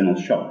external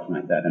shock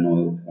like that, an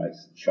oil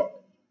price shock.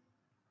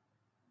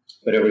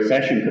 But a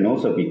recession can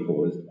also be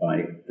caused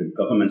by the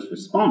government's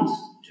response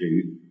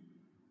to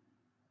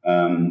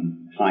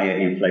higher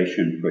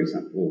inflation, for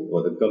example,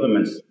 or the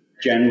government's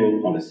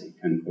general policy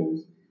can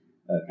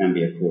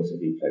be a cause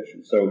of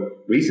inflation. So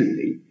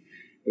recently,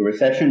 the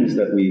recessions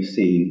that we've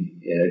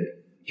seen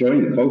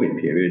during the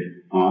COVID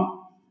period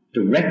are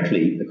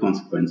directly the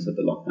consequence of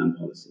the lockdown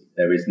policy.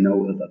 There is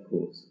no other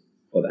cause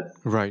for that.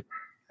 Right.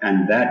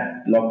 And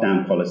that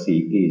lockdown policy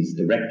is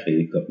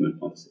directly government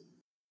policy.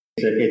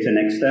 It's an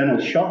external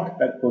shock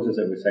that causes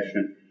a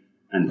recession,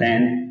 and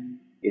then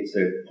it's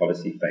a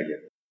policy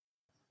failure.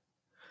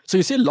 So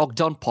you say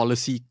lockdown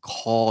policy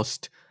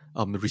caused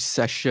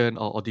recession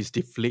or this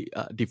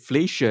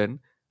deflation,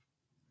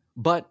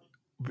 but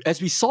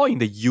as we saw in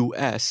the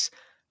US,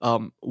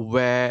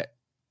 where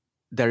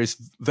there is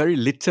very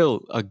little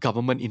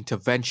government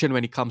intervention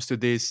when it comes to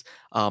this.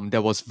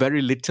 There was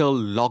very little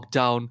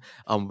lockdown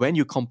when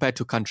you compare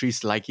to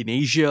countries like in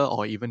Asia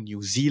or even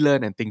New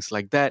Zealand and things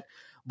like that.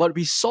 But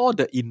we saw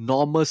the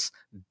enormous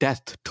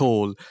death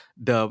toll,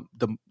 the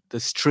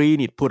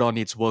strain it put on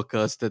its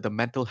workers, the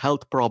mental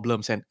health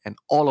problems and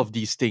all of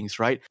these things,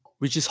 right?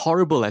 Which is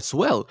horrible as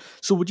well.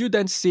 So would you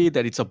then say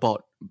that it's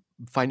about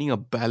finding a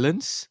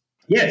balance?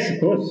 Yes,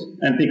 of course.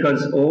 And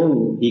because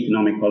all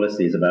economic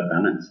policy is about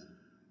balance.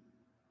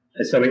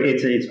 So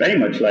it's very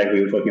much like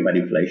we were talking about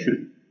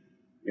inflation.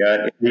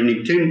 Yeah,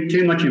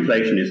 too much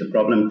inflation is a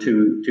problem.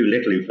 Too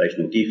little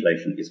inflation or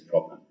deflation is a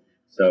problem.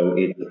 So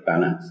it's a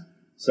balance.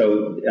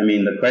 So I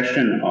mean, the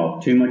question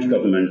of too much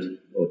government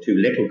or too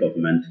little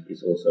government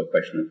is also a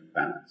question of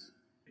balance.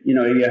 You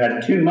know, if you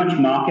had too much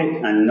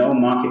market and no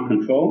market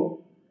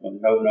control, or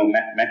no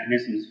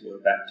mechanisms for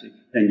that,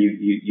 then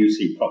you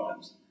see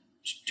problems.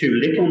 Too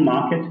little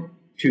market,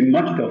 too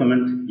much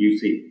government, you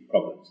see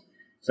problems.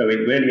 So it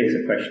really is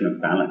a question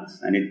of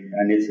balance, and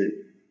it's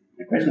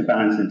a question of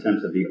balance in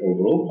terms of the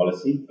overall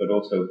policy, but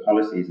also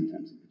policies in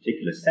terms of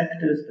particular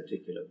sectors,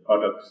 particular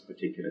products,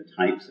 particular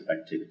types of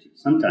activities.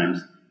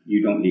 Sometimes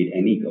you don't need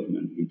any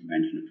government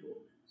intervention at all.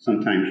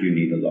 Sometimes you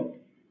need a lot.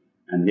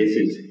 And this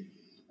is,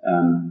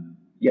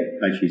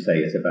 as you say,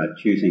 it's about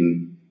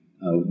choosing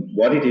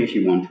what it is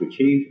you want to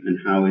achieve and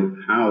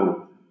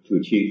how to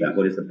achieve that.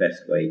 What is the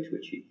best way to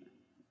achieve that?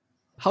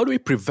 How do we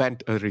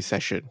prevent a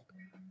recession?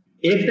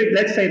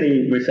 Let's say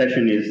the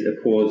recession is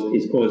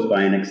caused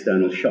by an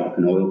external shock,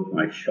 an oil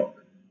price shock,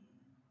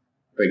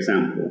 for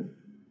example.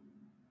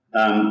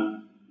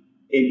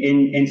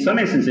 In some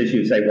instances,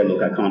 you'd say, well,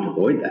 look, I can't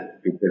avoid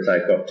that because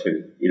I've got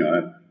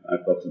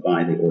to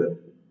buy the oil.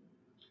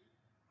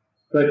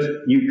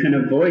 But you can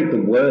avoid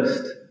the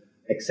worst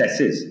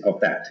excesses of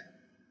that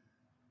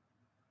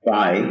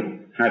by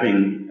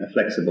having a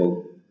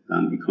flexible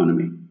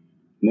economy.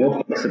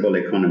 More flexible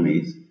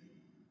economies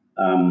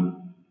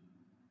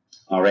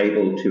are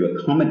able to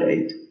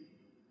accommodate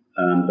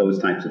those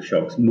types of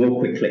shocks more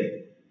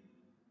quickly.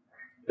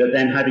 But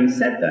then having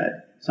said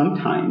that,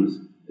 sometimes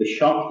the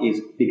shock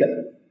is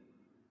bigger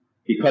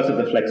because of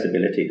the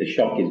flexibility. The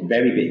shock is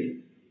very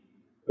big,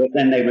 but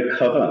then they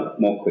recover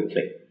more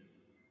quickly.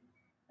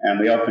 And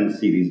we often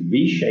see these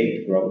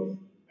V-shaped growth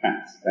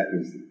paths. That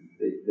is,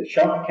 the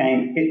shock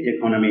hit the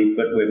economy,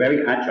 but we're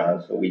very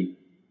agile, so we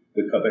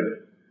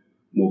recovered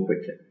more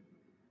quickly.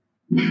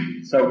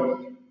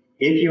 So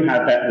if you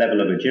have that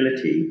level of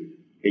agility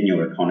in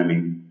your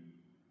economy,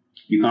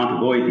 you can't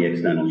avoid the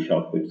external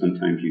shock, but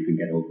sometimes you can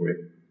get over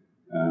it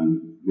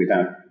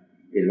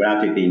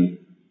without it being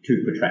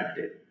too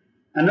protracted.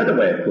 Another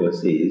way, of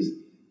course, is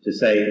to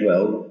say,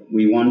 well,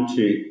 we want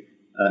to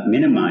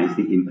minimize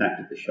the impact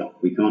of the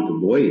shock. We can't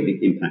avoid the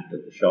impact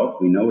of the shock.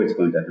 We know it's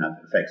going to have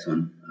effects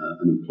on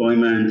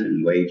unemployment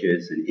and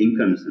wages and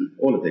incomes and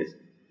all of this.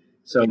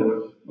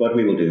 So what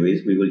we will do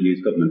is we will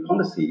use government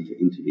policy to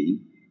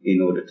intervene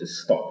in order to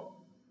stop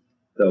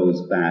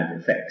those bad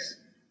effects.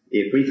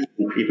 If we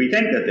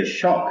think that the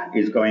shock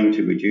is going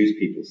to reduce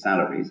people's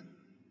salaries,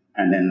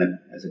 and then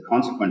as a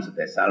consequence of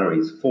their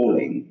salaries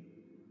falling,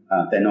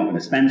 they're not going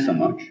to spend so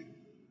much,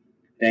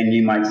 then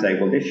you might say,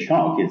 well, this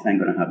shock is then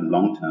going to have a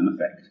long-term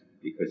effect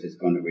because it's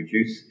going to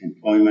reduce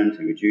employment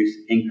and reduce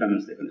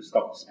incomes. They're going to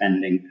stop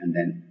spending, and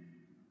then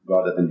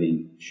rather than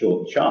being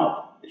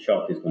sharp, the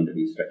shock is going to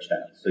be stretched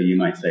out. So you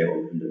might say,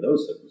 oh, under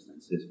those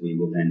circumstances, we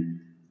will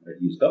then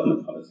use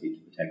government policy to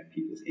protect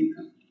people's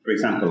income. For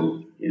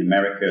example, in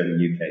America and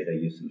the UK, they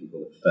used something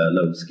called a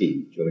furlough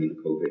scheme during the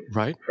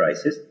COVID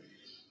crisis.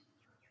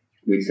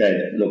 We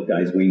said, look,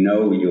 guys, we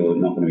know you're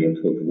not going to be able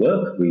to go to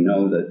work. We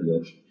know that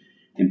your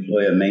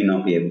employer may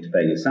not be able to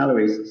pay your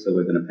salaries, so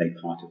we're going to pay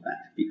part of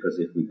that. Because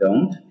if we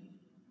don't,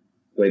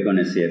 we're going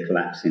to see a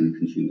collapse in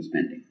consumer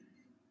spending.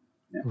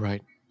 Yeah.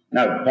 Right.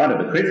 Now, part of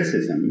the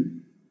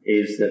criticism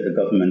is that the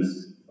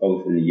governments,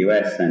 both in the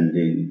US and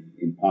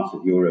in parts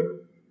of Europe,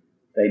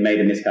 they made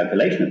a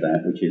miscalculation of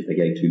that, which is they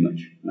gave too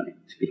much money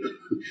to people.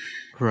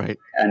 Right.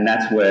 And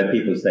that's where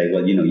people say,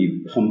 well,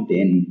 you pumped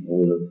in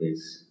all of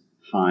this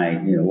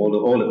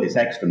all of this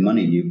extra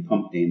money you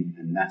pumped in,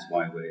 and that's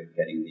why we're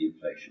getting the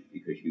inflation,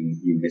 because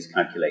you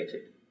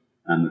miscalculated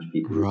how much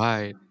people.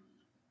 Right.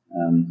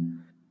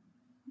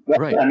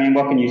 Right. I mean,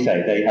 what can you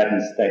say? They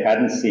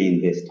hadn't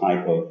seen this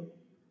type of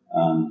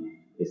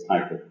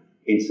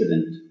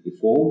incident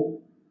before,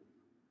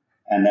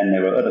 and then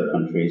there were other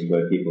countries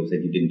where people said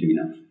you didn't do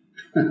enough.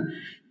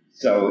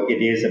 So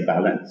it is a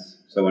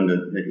balance. So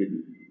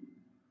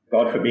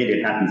God forbid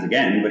it happens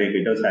again, but if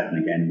it does happen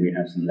again, we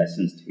have some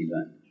lessons to be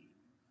learned.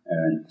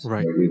 And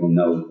we will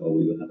know, or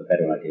we will have a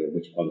better idea of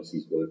which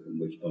policies work and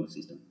which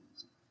policies don't.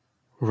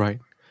 Right.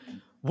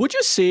 Would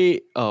you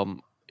say,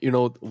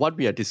 what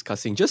we are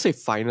discussing, just a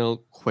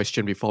final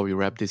question before we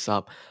wrap this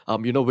up.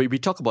 We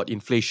talk about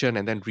inflation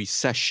and then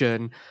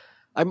recession.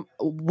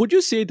 Would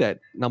you say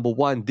that, number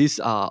one, these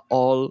are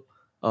all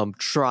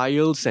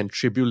trials and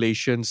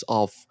tribulations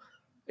of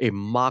a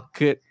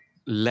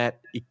market-led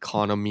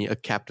economy, a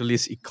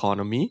capitalist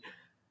economy?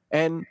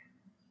 And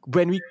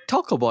when we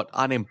talk about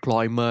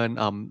unemployment,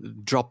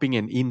 dropping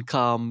in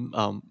income,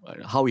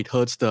 how it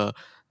hurts the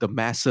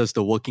masses,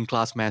 the working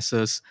class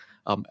masses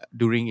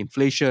during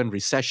inflation,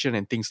 recession,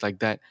 and things like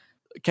that,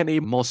 can a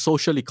more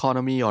social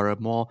economy or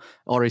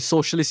a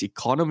socialist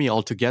economy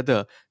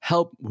altogether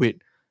help with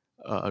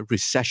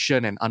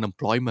recession and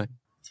unemployment?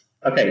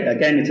 Okay,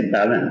 again, it's a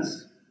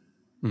balance.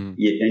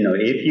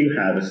 If you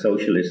have a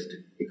socialist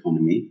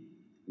economy,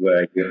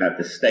 where you have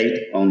the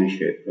state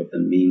ownership of the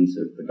means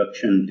of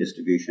production,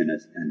 distribution,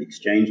 and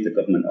exchange. The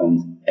government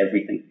owns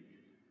everything.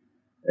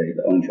 It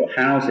owns your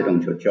house, it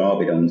owns your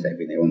job, it owns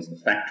everything. It owns the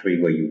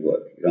factory where you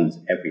work, it owns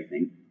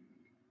everything.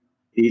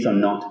 These are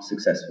not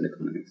successful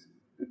economies.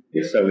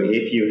 So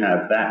if you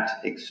have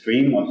that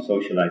extreme of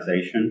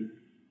socialization,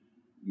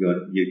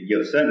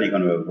 you're certainly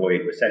going to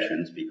avoid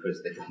recessions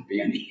because there won't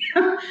be any.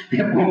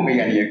 There won't be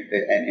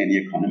any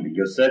economy.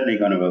 You're certainly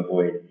going to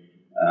avoid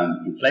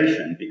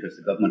inflation because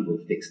the government will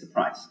fix the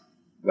price.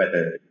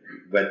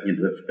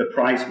 The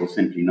price will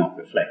simply not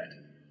reflect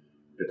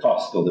the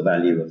cost or the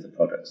value of the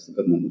products. The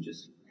government will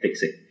just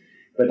fix it.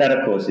 But that,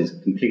 of course, is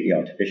completely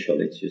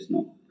artificial. It's just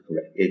not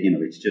correct.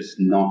 It's just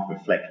not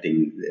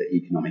reflecting the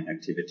economic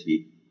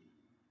activity,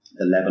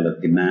 the level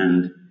of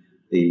demand,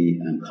 the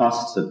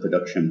costs of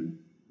production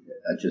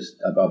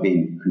are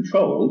being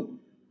controlled.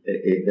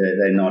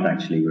 They're not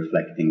actually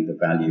reflecting the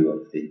value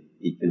of the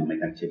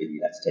economic activity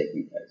that's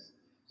taking place.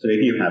 So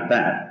if you have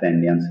that,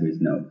 then the answer is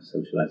no.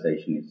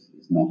 Socialization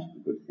is not a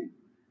good thing.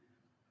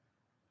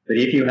 But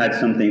if you had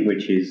something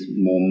which is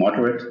more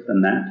moderate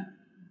than that,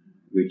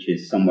 which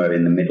is somewhere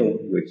in the middle,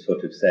 which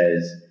sort of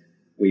says,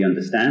 we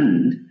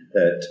understand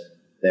that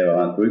there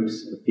are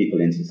groups of people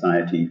in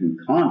society who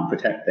can't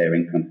protect their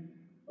income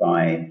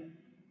by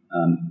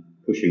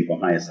pushing for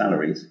higher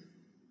salaries.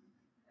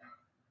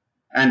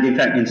 And in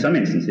fact, in some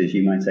instances,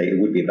 you might say it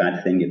would be a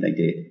bad thing if they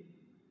did.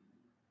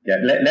 Yeah,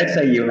 let's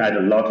say you had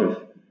a lot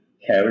of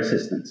care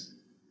assistants,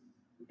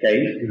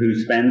 who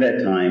spend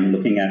their time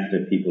looking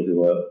after people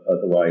who are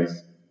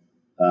otherwise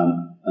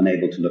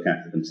unable to look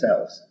after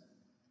themselves.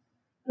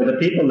 But the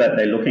people that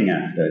they're looking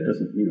after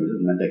doesn't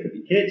mean they could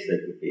be kids, they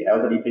could be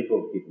elderly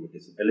people, people with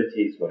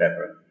disabilities,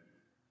 whatever.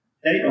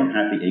 They don't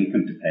have the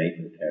income to pay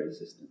for the care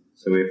assistant.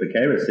 So if the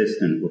care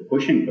assistant were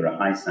pushing for a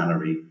high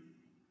salary,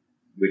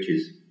 which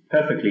is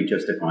perfectly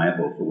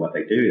justifiable for what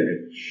they do,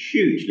 they're a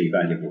hugely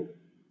valuable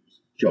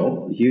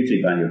job, a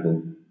hugely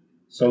valuable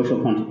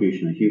social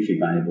contribution, a hugely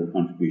valuable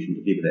contribution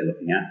to people they're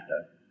looking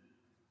after.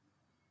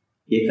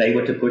 If they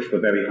were to push for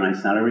very high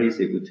salaries,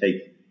 it would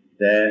take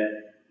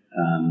their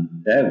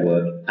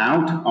work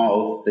out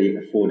of the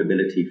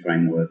affordability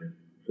framework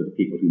for the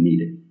people who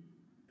need it.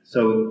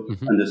 So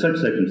under such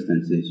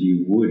circumstances,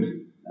 you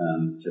would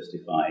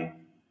justify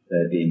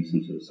there being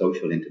some sort of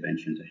social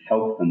intervention to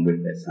help them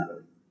with their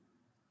salary.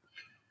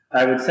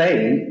 I would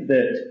say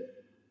that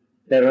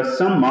there are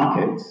some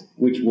markets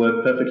which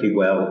work perfectly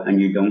well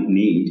and you don't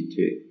need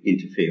to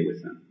interfere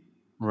with them.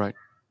 Right.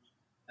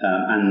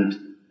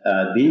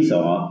 These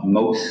are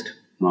most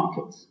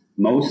markets.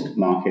 Most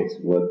markets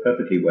work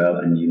perfectly well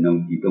and you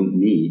don't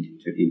need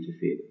to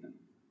interfere with them.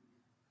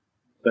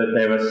 But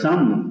there are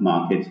some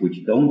markets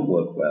which don't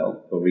work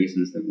well for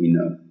reasons that we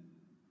know.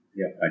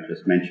 Yeah, I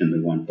just mentioned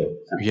the one for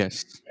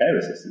care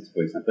assistance,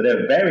 for example. But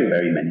there are very,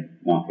 very many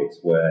markets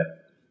where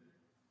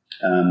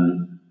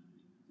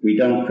we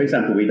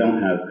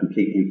don't have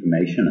complete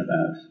information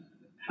about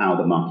how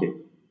the market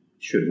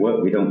should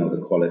work. We don't know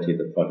the quality of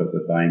the product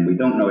we're buying. We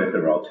don't know if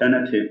there are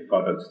alternative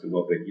products to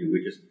what we're doing.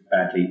 We're just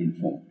badly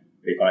informed.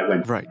 If I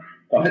went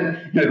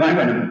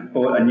and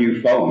bought a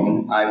new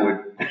phone, I would,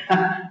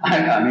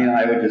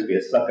 I would just be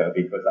a sucker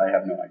because I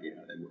have no idea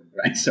how they work,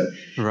 right? So,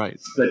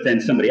 but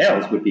then somebody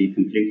else would be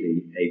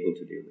completely able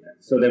to deal with that.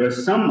 So there are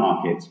some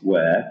markets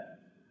where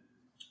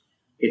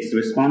it's the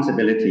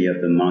responsibility of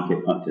the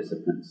market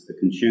participants, the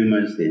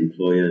consumers, the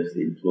employers,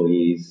 the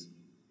employees,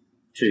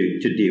 to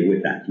deal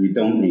with that. You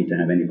don't need to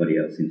have anybody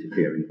else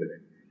interfering with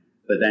it.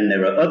 But then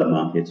there are other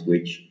markets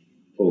which,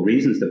 for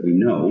reasons that we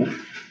know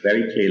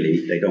very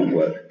clearly, they don't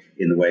work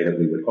in the way that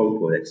we would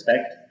hope or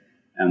expect,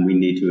 and we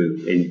need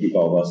to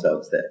involve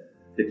ourselves there.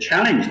 The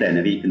challenge then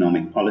of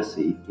economic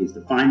policy is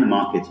to find the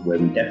markets where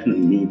we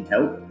definitely need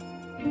help,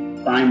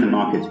 find the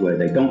markets where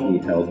they don't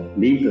need help,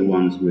 leave the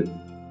ones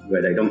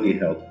where they don't need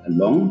help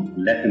alone,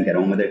 let them get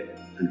on with it,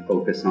 and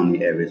focus on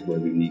the areas where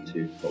we need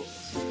to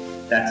focus.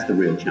 That's the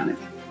real challenge.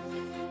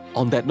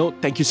 On that note,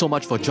 thank you so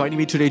much for joining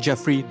me today,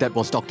 Jeffrey. That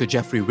was Dr.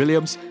 Jeffrey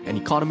Williams, an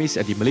economist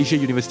at the Malaysia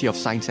University of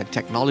Science and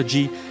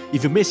Technology.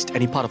 If you missed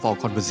any part of our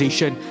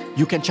conversation,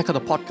 you can check out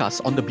the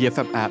podcast on the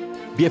BFM app,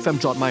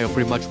 bfm.my, or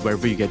pretty much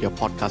wherever you get your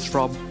podcast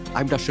from.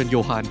 I'm Darshan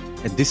Johan,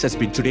 and this has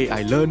been Today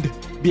I Learned,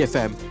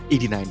 BFM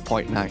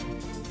 89.9.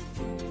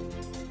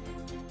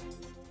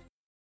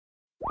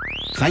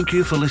 Thank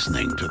you for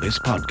listening to this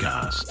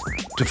podcast.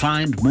 To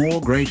find more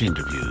great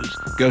interviews,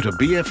 go to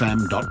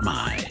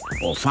bfm.my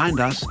or find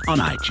us on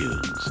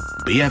iTunes.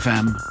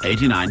 BFM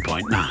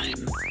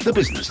 89.9, the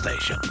business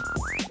station.